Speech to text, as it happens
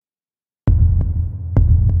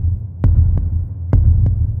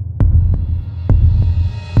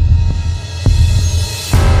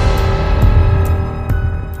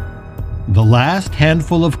Last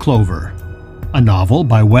Handful of Clover, a novel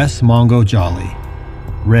by Wes Mongo Jolly,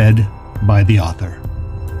 read by the author.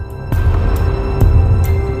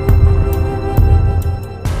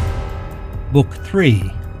 Book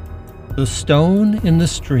 3, The Stone in the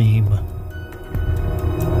Stream.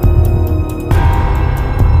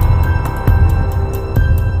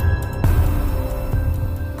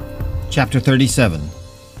 Chapter 37.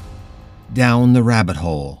 Down the Rabbit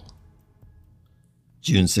Hole.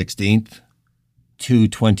 June 16th,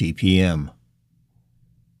 2:20 p.m.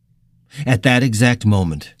 At that exact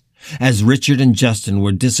moment, as Richard and Justin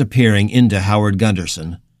were disappearing into Howard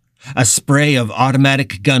Gunderson, a spray of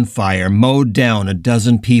automatic gunfire mowed down a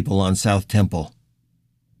dozen people on South Temple.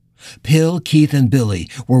 Pill, Keith, and Billy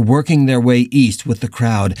were working their way east with the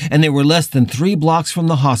crowd, and they were less than 3 blocks from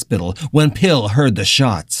the hospital when Pill heard the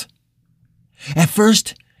shots. At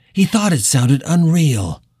first, he thought it sounded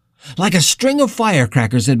unreal, like a string of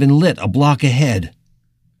firecrackers had been lit a block ahead.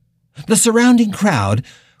 The surrounding crowd,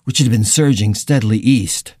 which had been surging steadily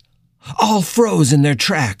east, all froze in their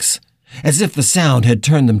tracks, as if the sound had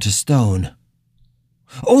turned them to stone.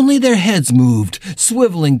 Only their heads moved,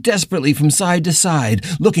 swiveling desperately from side to side,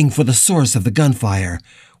 looking for the source of the gunfire,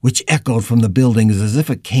 which echoed from the buildings as if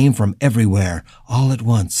it came from everywhere, all at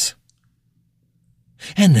once.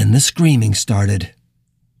 And then the screaming started.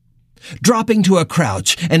 Dropping to a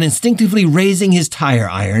crouch and instinctively raising his tire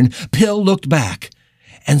iron, Pill looked back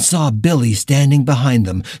and saw Billy standing behind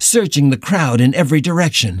them, searching the crowd in every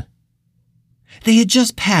direction. They had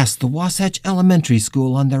just passed the Wasatch Elementary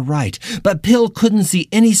School on their right, but Pill couldn't see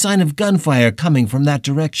any sign of gunfire coming from that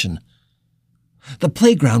direction. The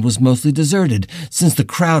playground was mostly deserted, since the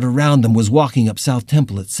crowd around them was walking up South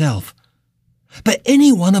Temple itself. But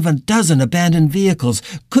any one of a dozen abandoned vehicles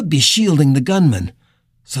could be shielding the gunman,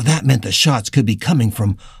 so that meant the shots could be coming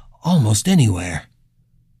from almost anywhere.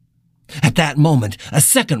 At that moment, a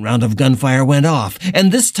second round of gunfire went off,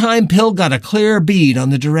 and this time Pill got a clear bead on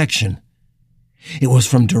the direction. It was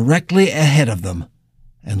from directly ahead of them,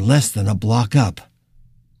 and less than a block up.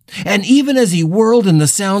 And even as he whirled in the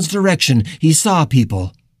sound's direction, he saw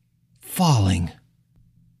people falling.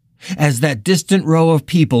 As that distant row of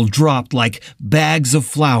people dropped like bags of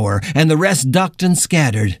flour, and the rest ducked and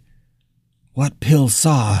scattered, what Pill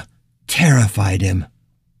saw terrified him.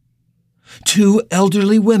 2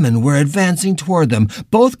 elderly women were advancing toward them,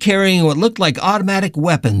 both carrying what looked like automatic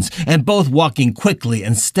weapons, and both walking quickly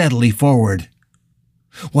and steadily forward.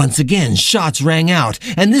 Once again, shots rang out,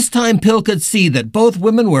 and this time Pill could see that both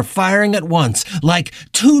women were firing at once, like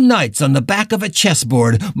 2 knights on the back of a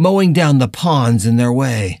chessboard, mowing down the pawns in their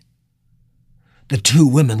way. The 2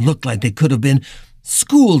 women looked like they could have been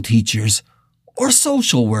school teachers or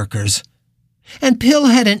social workers, and Pill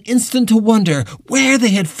had an instant to wonder where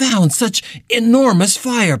they had found such enormous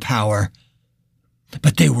firepower.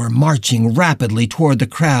 But they were marching rapidly toward the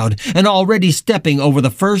crowd and already stepping over the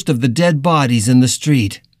first of the dead bodies in the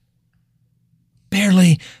street.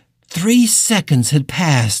 Barely 3 seconds had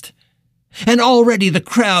passed, and already the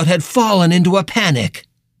crowd had fallen into a panic.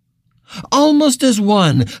 Almost as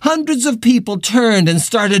one, hundreds of people turned and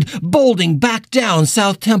started bolting back down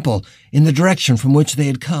South Temple in the direction from which they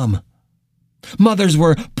had come. Mothers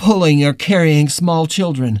were pulling or carrying small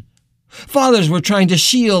children. Fathers were trying to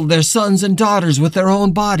shield their sons and daughters with their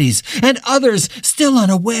own bodies, and others, still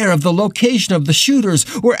unaware of the location of the shooters,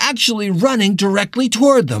 were actually running directly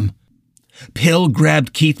toward them. Pill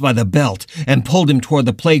grabbed Keith by the belt and pulled him toward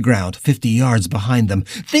the playground 50 yards behind them,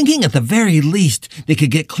 thinking at the very least they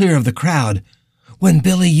could get clear of the crowd, when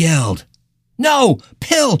Billy yelled, "No,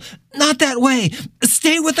 Pill, not that way!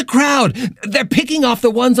 Stay with the crowd! They're picking off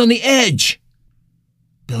the ones on the edge!"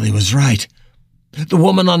 Billy was right. The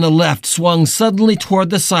woman on the left swung suddenly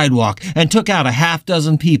toward the sidewalk and took out a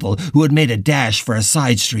 6 people who had made a dash for a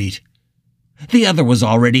side street. The other was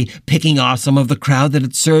already picking off some of the crowd that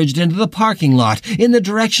had surged into the parking lot in the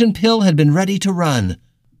direction Pill had been ready to run.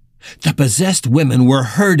 The possessed women were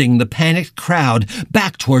herding the panicked crowd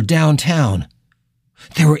back toward downtown.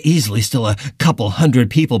 There were easily still a couple hundred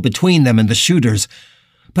people between them and the shooters,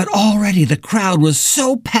 but already the crowd was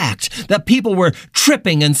so packed that people were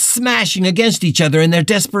tripping and smashing against each other in their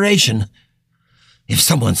desperation. If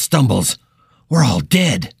someone stumbles, we're all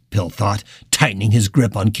dead, Pill thought, tightening his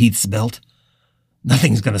grip on Keith's belt.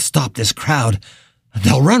 Nothing's going to stop this crowd.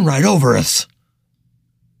 They'll run right over us.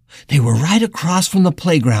 They were right across from the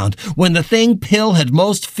playground when the thing Pill had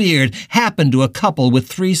most feared happened to a couple with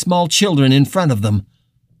 3 small children in front of them.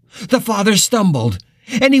 The father stumbled,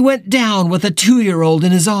 and he went down with a 2-year-old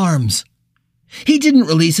in his arms. He didn't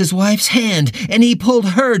release his wife's hand, and he pulled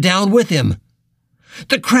her down with him.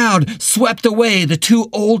 The crowd swept away the two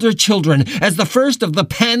older children as the first of the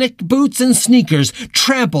panicked Boots and Sneakers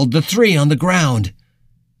trampled the three on the ground.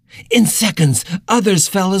 In seconds, others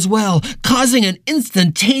fell as well, causing an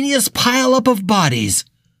instantaneous pile-up of bodies.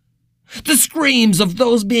 The screams of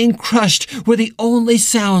those being crushed were the only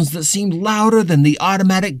sounds that seemed louder than the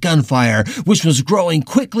automatic gunfire, which was growing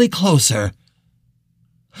quickly closer.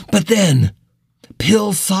 But then,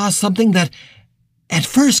 Pill saw something that at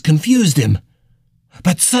first confused him,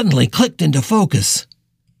 but suddenly clicked into focus.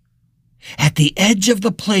 At the edge of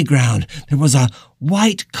the playground, there was a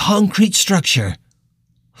white concrete structure.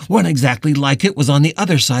 One exactly like it was on the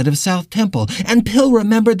other side of South Temple, and Pill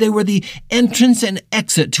remembered they were the entrance and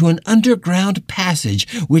exit to an underground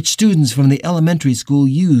passage which students from the elementary school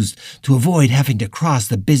used to avoid having to cross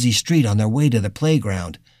the busy street on their way to the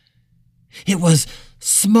playground. It was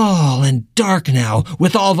small and dark now,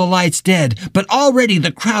 with all the lights dead, but already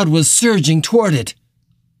the crowd was surging toward it.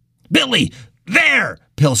 "Billy! There!"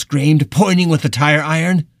 Pill screamed, pointing with the tire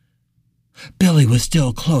iron. Billy was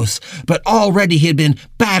still close, but already he had been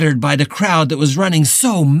battered by the crowd that was running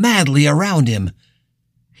so madly around him.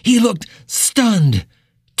 He looked stunned,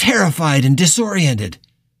 terrified, and disoriented.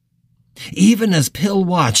 Even as Pill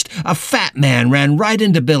watched, a fat man ran right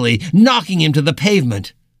into Billy, knocking him to the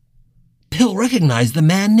pavement. Pill recognized the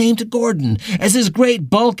man named Gordon as his great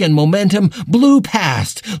bulk and momentum blew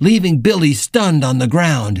past, leaving Billy stunned on the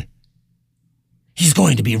ground. He's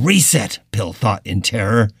going to be reset, Pill thought in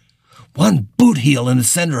terror. One boot heel in the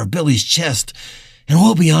center of Billy's chest, and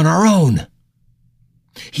we'll be on our own.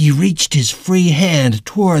 He reached his free hand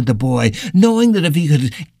toward the boy, knowing that if he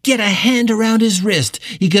could get a hand around his wrist,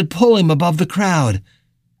 he could pull him above the crowd.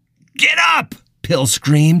 "Get up!" Pill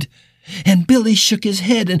screamed, and Billy shook his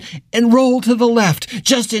head and rolled to the left,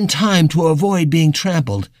 just in time to avoid being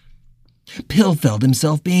trampled. Pill felt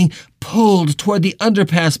himself being pulled toward the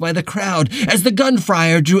underpass by the crowd as the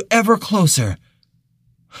gunfire drew ever closer.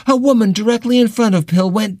 A woman directly in front of Pill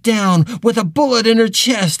went down with a bullet in her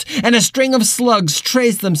chest, and a string of slugs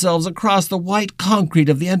traced themselves across the white concrete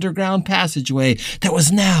of the underground passageway that was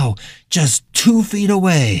now just 2 feet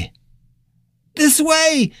away. "This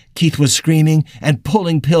way!" Keith was screaming and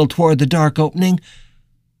pulling Pill toward the dark opening.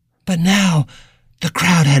 But now the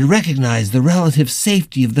crowd had recognized the relative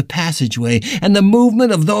safety of the passageway, and the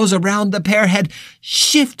movement of those around the pair had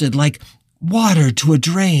shifted like water to a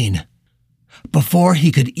drain. Before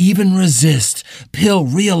he could even resist, Pill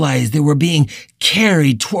realized they were being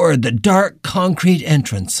carried toward the dark concrete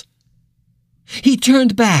entrance. He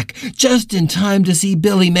turned back just in time to see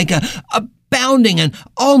Billy make a bounding and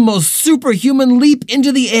almost superhuman leap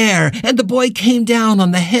into the air, and the boy came down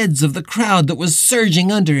on the heads of the crowd that was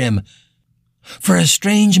surging under him. For a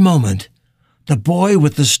strange moment, the boy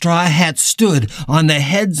with the straw hat stood on the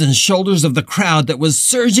heads and shoulders of the crowd that was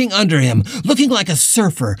surging under him, looking like a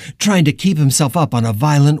surfer trying to keep himself up on a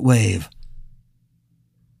violent wave.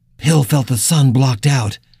 Pill felt the sun blocked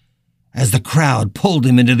out as the crowd pulled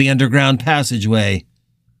him into the underground passageway.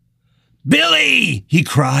 "Billy!" he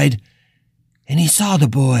cried, and he saw the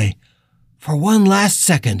boy, for one last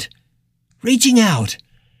second, reaching out,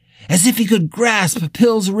 as if he could grasp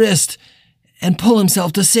Pill's wrist and pull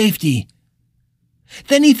himself to safety.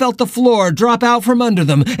 Then he felt the floor drop out from under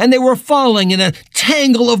them, and they were falling in a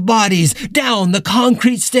tangle of bodies down the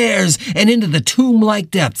concrete stairs and into the tomb-like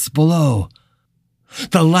depths below.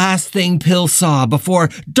 The last thing Pill saw before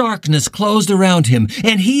darkness closed around him,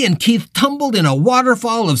 and he and Keith tumbled in a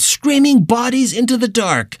waterfall of screaming bodies into the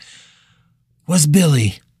dark, was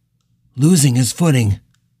Billy, losing his footing.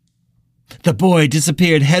 The boy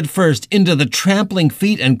disappeared headfirst into the trampling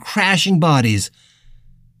feet and crashing bodies,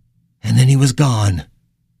 and then he was gone.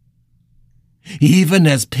 Even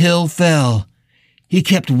as Pill fell, he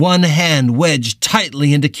kept one hand wedged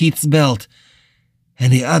tightly into Keith's belt,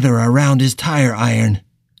 and the other around his tire iron.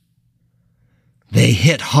 They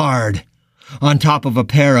hit hard, on top of a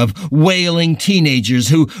pair of wailing teenagers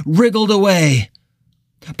who wriggled away.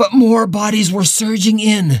 But more bodies were surging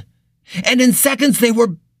in, and in seconds they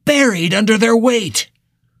were buried under their weight.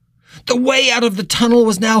 The way out of the tunnel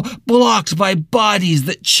was now blocked by bodies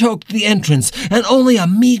that choked the entrance, and only a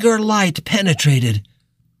meager light penetrated.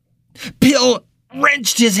 Pill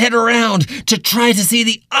wrenched his head around to try to see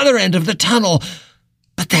the other end of the tunnel,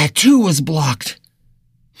 but that too was blocked.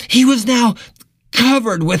 He was now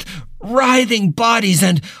covered with writhing bodies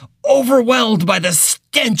and overwhelmed by the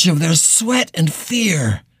stench of their sweat and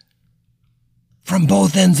fear. From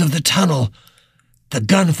both ends of the tunnel, the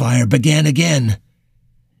gunfire began again,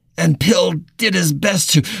 and Pill did his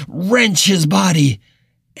best to wrench his body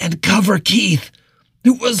and cover Keith,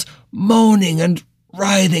 who was moaning and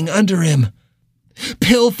writhing under him.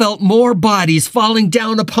 Pill felt more bodies falling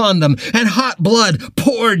down upon them, and hot blood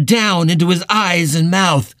poured down into his eyes and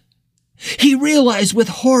mouth. He realized with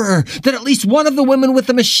horror that at least one of the women with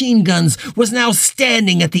the machine guns was now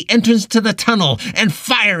standing at the entrance to the tunnel and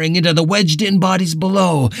firing into the wedged-in bodies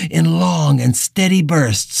below in long and steady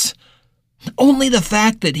bursts. Only the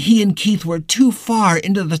fact that he and Keith were too far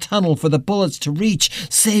into the tunnel for the bullets to reach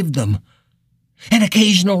saved them. An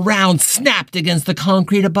occasional round snapped against the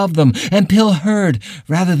concrete above them, and Pill heard,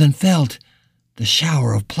 rather than felt, the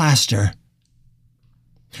shower of plaster.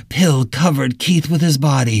 Pill covered Keith with his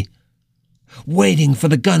body, waiting for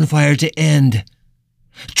the gunfire to end,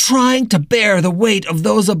 trying to bear the weight of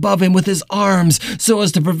those above him with his arms so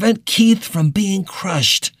as to prevent Keith from being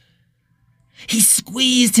crushed. He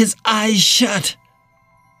squeezed his eyes shut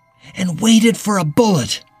and waited for a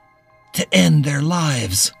bullet to end their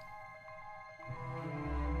lives.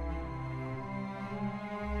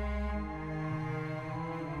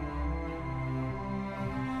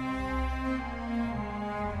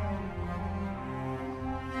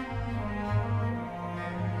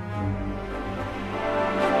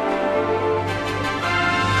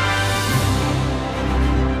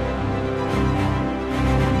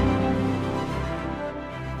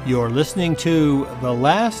 You're listening to The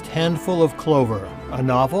Last Handful of Clover, a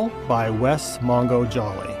novel by Wes Mongo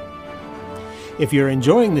Jolley. If you're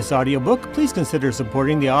enjoying this audiobook, please consider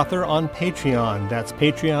supporting the author on Patreon. That's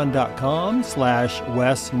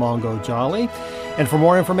patreon.com/Wes Mongo Jolley. And for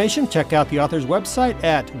more information, check out the author's website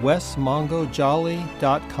at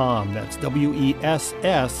wesmongojolly.com. That's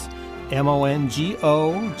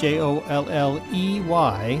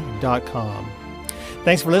WESSMONGOJOLLEY.com.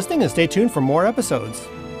 Thanks for listening, and stay tuned for more episodes.